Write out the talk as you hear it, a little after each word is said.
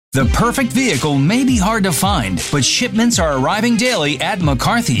The perfect vehicle may be hard to find, but shipments are arriving daily at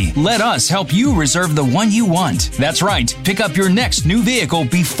McCarthy. Let us help you reserve the one you want. That's right. Pick up your next new vehicle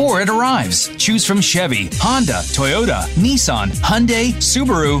before it arrives. Choose from Chevy, Honda, Toyota, Nissan, Hyundai,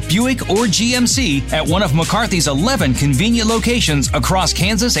 Subaru, Buick, or GMC at one of McCarthy's 11 convenient locations across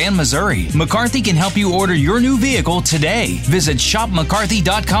Kansas and Missouri. McCarthy can help you order your new vehicle today. Visit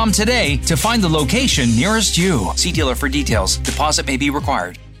shopmccarthy.com today to find the location nearest you. See dealer for details. Deposit may be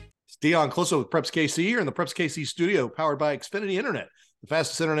required. Dion Closo with Preps KC here in the Preps KC studio, powered by Xfinity Internet, the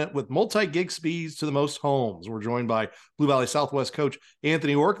fastest internet with multi-gig speeds to the most homes. We're joined by Blue Valley Southwest coach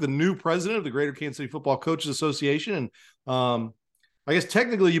Anthony Ork, the new president of the Greater Kansas City Football Coaches Association. And I guess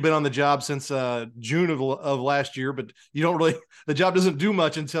technically you've been on the job since June of last year, but you don't really – the job doesn't do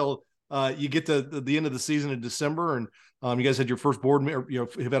much until you get to the end of the season in December. And you guys had your first board –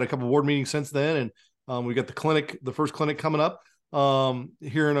 have had a couple of board meetings since then. And we got the first clinic coming up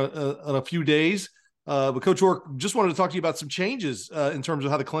here in a few days. But Coach Ork, just wanted to talk to you about some changes in terms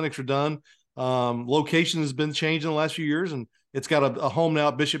of how the clinics are done. Location has been changed in the last few years, and it's got a home now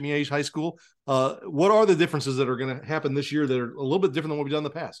at Bishop Miege High School. What are the differences that are going to happen this year that are a little bit different than what we've done in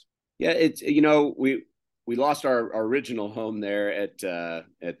the past? Yeah, it's, we lost our original home there at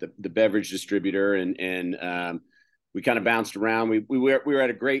the beverage distributor, and we kind of bounced around. We were at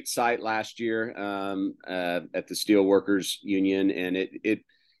a great site last year at the Steelworkers Union, and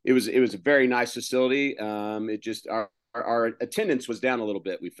it was a very nice facility. It just our attendance was down a little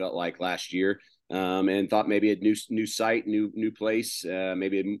bit, we felt like, last year, and thought maybe a new site, new place,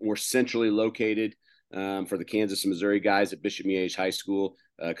 maybe more centrally located for the Kansas and Missouri guys at Bishop Miege High School.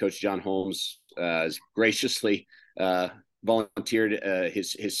 Coach John Holmes has graciously volunteered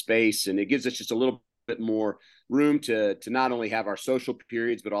his space, and it gives us just a little bit more room to not only have our social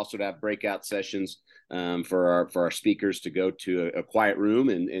periods, but also to have breakout sessions for our speakers to go to a quiet room.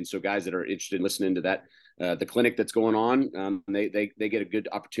 And so guys that are interested in listening to that, the clinic that's going on, they get a good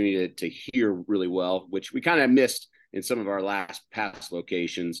opportunity to hear really well, which we kind of missed in some of our past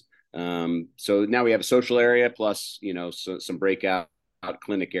locations. So now we have a social area plus, some breakout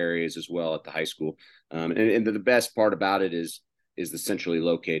clinic areas as well at the high school. And the best part about it is the centrally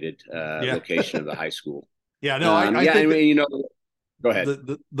located location of the high school. Yeah, no, I think go ahead.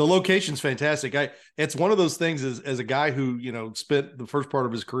 The location's fantastic. It's one of those things as a guy who, spent the first part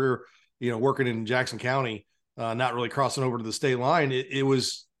of his career, working in Jackson County, not really crossing over to the state line. It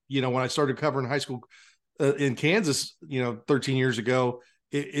was, when I started covering high school in Kansas, 13 years ago,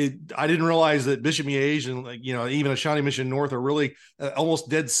 I didn't realize that Bishop Miege and even Shawnee Mission North are really almost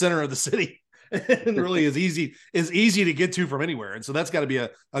dead center of the city. And really is easy to get to from anywhere. And so that's got to be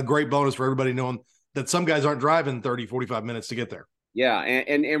a great bonus for everybody, knowing that some guys aren't driving 30, 45 minutes to get there. Yeah.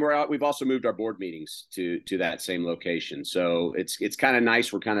 And we're out. We've also moved our board meetings to that same location. So it's kind of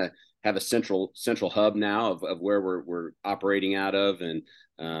nice. We're kind of have a central hub now of where we're operating out of. And,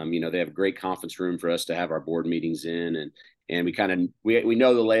 they have a great conference room for us to have our board meetings in. And we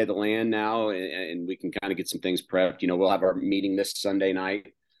know the lay of the land now, and we can kind of get some things prepped. We'll have our meeting this Sunday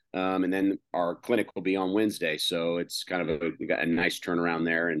night. And then our clinic will be on Wednesday. So it's kind of we got a nice turnaround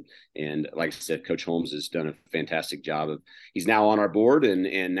there. And like I said, Coach Holmes has done a fantastic job he's now on our board,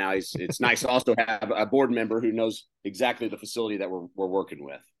 and now it's nice to also have a board member who knows exactly the facility that we're working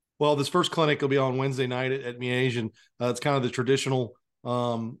with. Well, this first clinic will be on Wednesday night at Miege, and it's kind of the traditional,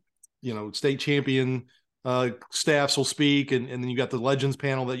 state champion staffs will speak. And then you got the Legends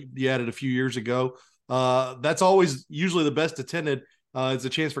panel that you added a few years ago. That's always usually the best attended. It's a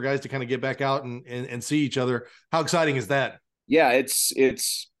chance for guys to kind of get back out and see each other. How exciting is that? Yeah,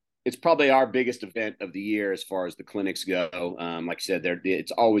 it's probably our biggest event of the year as far as the clinics go. Like I said,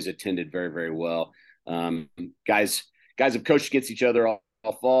 it's always attended very, very well. Guys have coached against each other all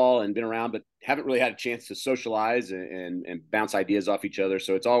fall and been around, but haven't really had a chance to socialize and bounce ideas off each other.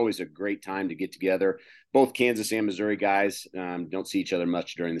 So it's always a great time to get together. Both Kansas and Missouri guys don't see each other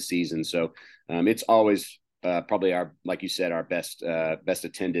much during the season. So it's always probably like you said, our best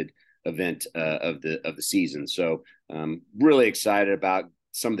attended event of the season. So really excited about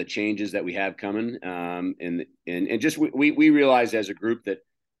some of the changes that we have coming. And just we realize as a group that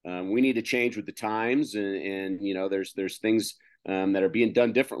we need to change with the times, and there's things that are being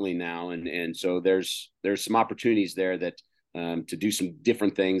done differently now. And so there's some opportunities there that to do some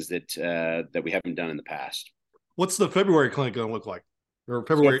different things that we haven't done in the past. What's the February clinic going to look like? Or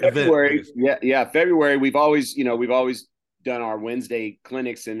February event? Yeah. February. We've always done our Wednesday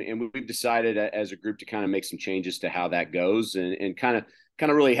clinics, and we've decided as a group to kind of make some changes to how that goes, and kind of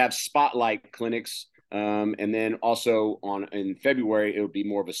really have spotlight clinics. And then also in February, it would be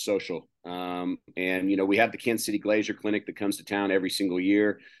more of a social. And we have the Kansas City Glazier Clinic that comes to town every single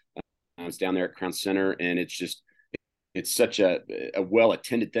year. It's down there at Crown Center, and it's such a well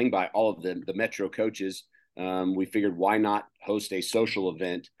attended thing by all of the Metro coaches. We figured, why not host a social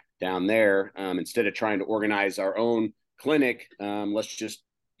event down there instead of trying to organize our own clinic? Let's just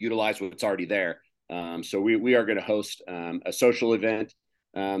utilize what's already there. So we are going to host a social event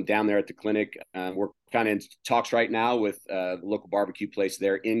down there at the clinic. We're kind of in talks right now with the local barbecue place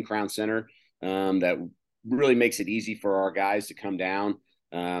there in Crown Center that really makes it easy for our guys to come down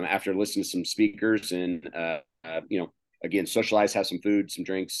after listening to some speakers and again, socialize, have some food, some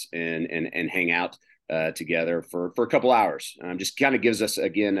drinks, and hang out together for a couple hours. Just kind of gives us,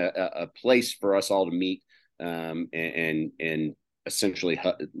 again, a place for us all to meet and essentially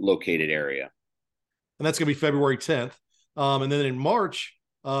located area. And that's going to be February 10th. And then in March,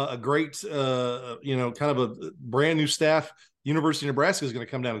 a great, kind of a brand new staff, University of Nebraska, is going to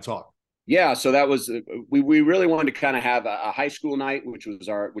come down and talk. Yeah, so that was we really wanted to kind of have a high school night, which was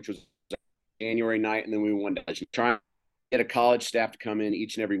our January night, and then we wanted to try and get a college staff to come in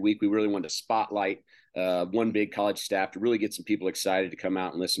each and every week. We really wanted to spotlight one big college staff to really get some people excited to come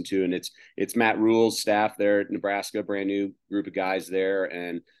out and listen to. And it's Matt Rule's staff there at Nebraska, brand new group of guys there.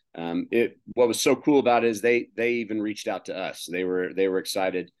 And what was so cool about it is they even reached out to us. They were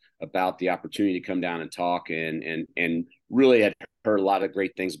excited about the opportunity to come down and talk and really had heard a lot of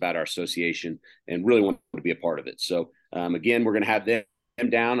great things about our association and really wanted to be a part of it. So again, we're going to have them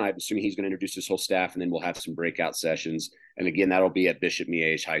down. I'm assuming he's going to introduce his whole staff, and then we'll have some breakout sessions. And again, that'll be at Bishop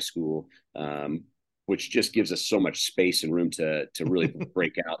Miege High School, which just gives us so much space and room to really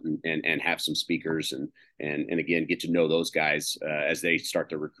break out and have some speakers and again, get to know those guys as they start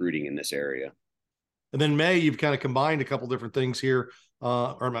their recruiting in this area. And then May, you've kind of combined a couple different things here,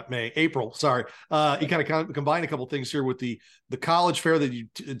 or not May, April, sorry. You kind of combined a couple things here with the college fair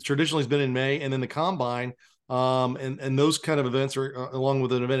that traditionally has been in May, and then the combine. And those kind of events are along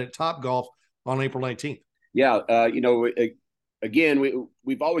with an event at Topgolf on April 19th. Yeah. Again,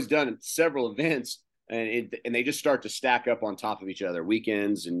 we've always done several events and they just start to stack up on top of each other,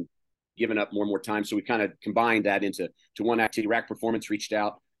 weekends and giving up more and more time. So we kind of combined that into one activity. Rack Performance reached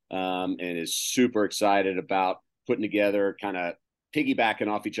out and is super excited about putting together, kind of piggybacking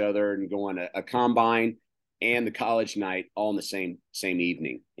off each other and going a combine and the college night all in the same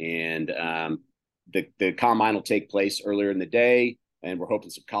evening. And, the combine will take place earlier in the day, and we're hoping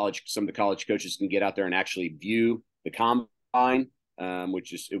some of the college coaches can get out there and actually view the combine,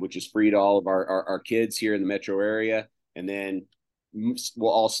 which is free to all of our kids here in the metro area. And then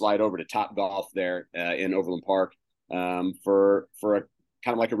we'll all slide over to Topgolf there in Overland Park for a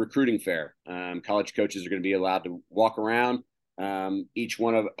kind of like a recruiting fair. College coaches are going to be allowed to walk around. Each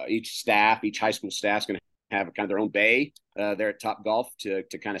high school staff is going to have kind of their own bay there at Topgolf to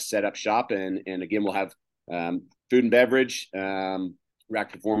kind of set up shop. And again, we'll have food and beverage.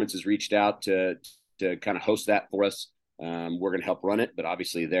 Rack Performance has reached out to kind of host that for us. We're going to help run it, but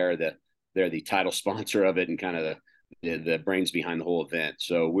obviously they're the title sponsor of it and kind of the brains behind the whole event.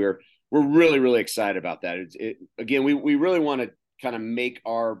 So we're really, really excited about that. Again, we really want to kind of make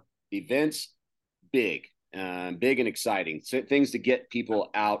our events big and exciting. So things to get people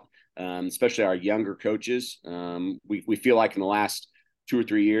out, especially our younger coaches. We feel like in the last 2 or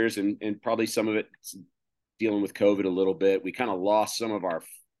 3 years, and probably some of it dealing with COVID a little bit, we kind of lost some of our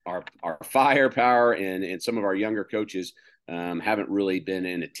firepower, and some of our younger coaches haven't really been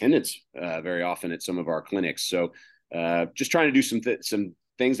in attendance very often at some of our clinics. So just trying to do some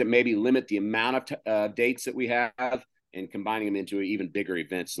things that maybe limit the amount of dates that we have and combining them into even bigger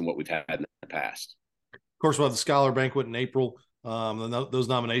events than what we've had in the past. Of course, we'll have the Scholar Banquet in April. Those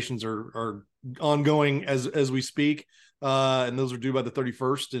nominations are ongoing as we speak, and those are due by the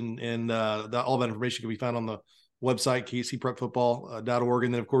 31st. And all that information can be found on the website, kcprepfootball.org.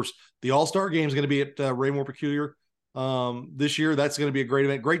 And then, of course, the All-Star Game is going to be at Raymore Peculiar this year. That's going to be a great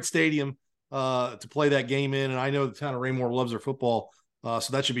event, great stadium to play that game in. And I know the town of Raymore loves their football,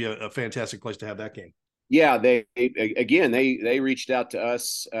 so that should be a fantastic place to have that game. Yeah, they reached out to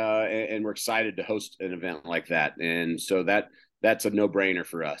us and we're excited to host an event like that. And so that's a no-brainer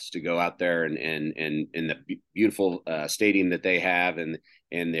for us to go out there and the beautiful stadium that they have and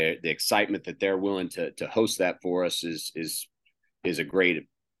the excitement that they're willing to host that for us is a great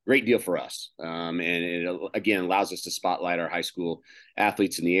deal for us. And it again allows us to spotlight our high school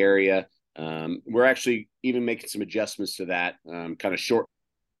athletes in the area. We're actually even making some adjustments to that kind of short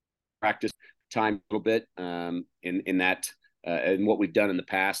practice time a little bit in that and what we've done in the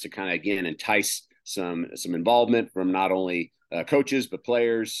past to kind of again entice some involvement from not only coaches but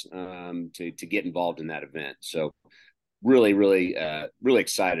players to get involved in that event. So really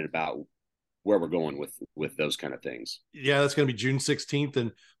excited about where we're going with those kind of things. Yeah, that's going to be June 16th,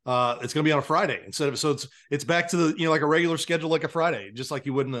 and it's going to be on a Friday instead of, so it's back to the, like a regular schedule, like a Friday, just like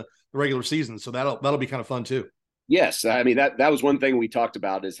you would in the regular season. So that'll be kind of fun too. Yes. I mean, that was one thing we talked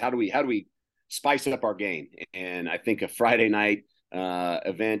about is how do we spice up our game? And I think a Friday night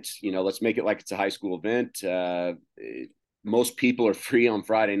event, let's make it like it's a high school event. Most people are free on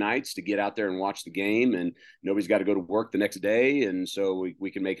Friday nights to get out there and watch the game, and nobody's got to go to work the next day. And so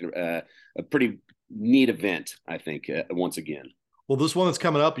we can make it a pretty neat event, I think, once again. Well, this one that's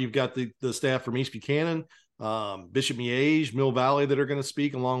coming up, you've got the staff from East Buchanan, Bishop Miege, Mill Valley that are going to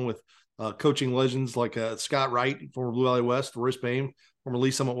speak, along with coaching legends like Scott Wright, former Blue Valley West, Royce Bain, former Lee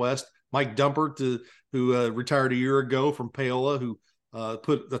Summit West, Mike Dumpert, who retired a year ago from Paola, who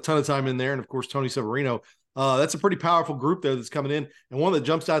put a ton of time in there, and of course Tony Severino. That's a pretty powerful group there that's coming in. And one that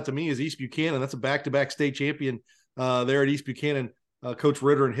jumps out to me is East Buchanan. That's a back-to-back state champion there at East Buchanan. Coach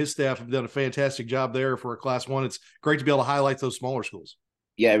Ritter and his staff have done a fantastic job there for a Class 1. It's great to be able to highlight those smaller schools.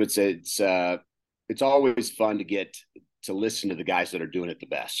 Yeah, I would say it's always fun to get to listen to the guys that are doing it the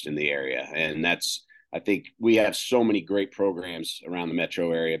best in the area. And I think we have so many great programs around the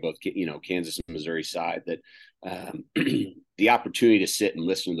metro area, both, Kansas and Missouri side, that the opportunity to sit and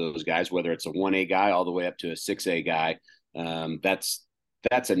listen to those guys, whether it's a 1A guy all the way up to a 6A guy, that's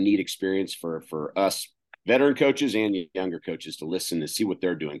a neat experience for us veteran coaches and younger coaches to listen and see what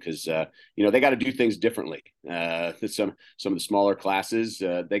they're doing. Cause they got to do things differently. Some of the smaller classes,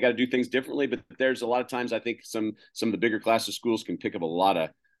 they got to do things differently, but there's a lot of times I think some of the bigger classes schools can pick up a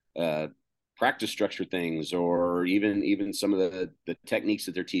lot of practice structure things, or even some of the techniques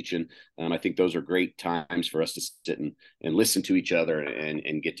that they're teaching. I think those are great times for us to sit and listen to each other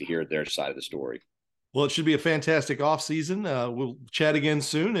and get to hear their side of the story. Well, it should be a fantastic off season. We'll chat again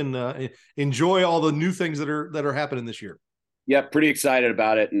soon and enjoy all the new things that are happening this year. Yeah, pretty excited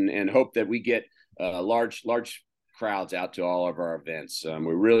about it, and hope that we get large crowds out to all of our events.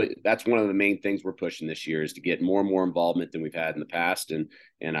 That's one of the main things we're pushing this year, is to get more and more involvement than we've had in the past, and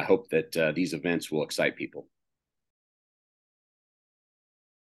I hope that these events will excite people.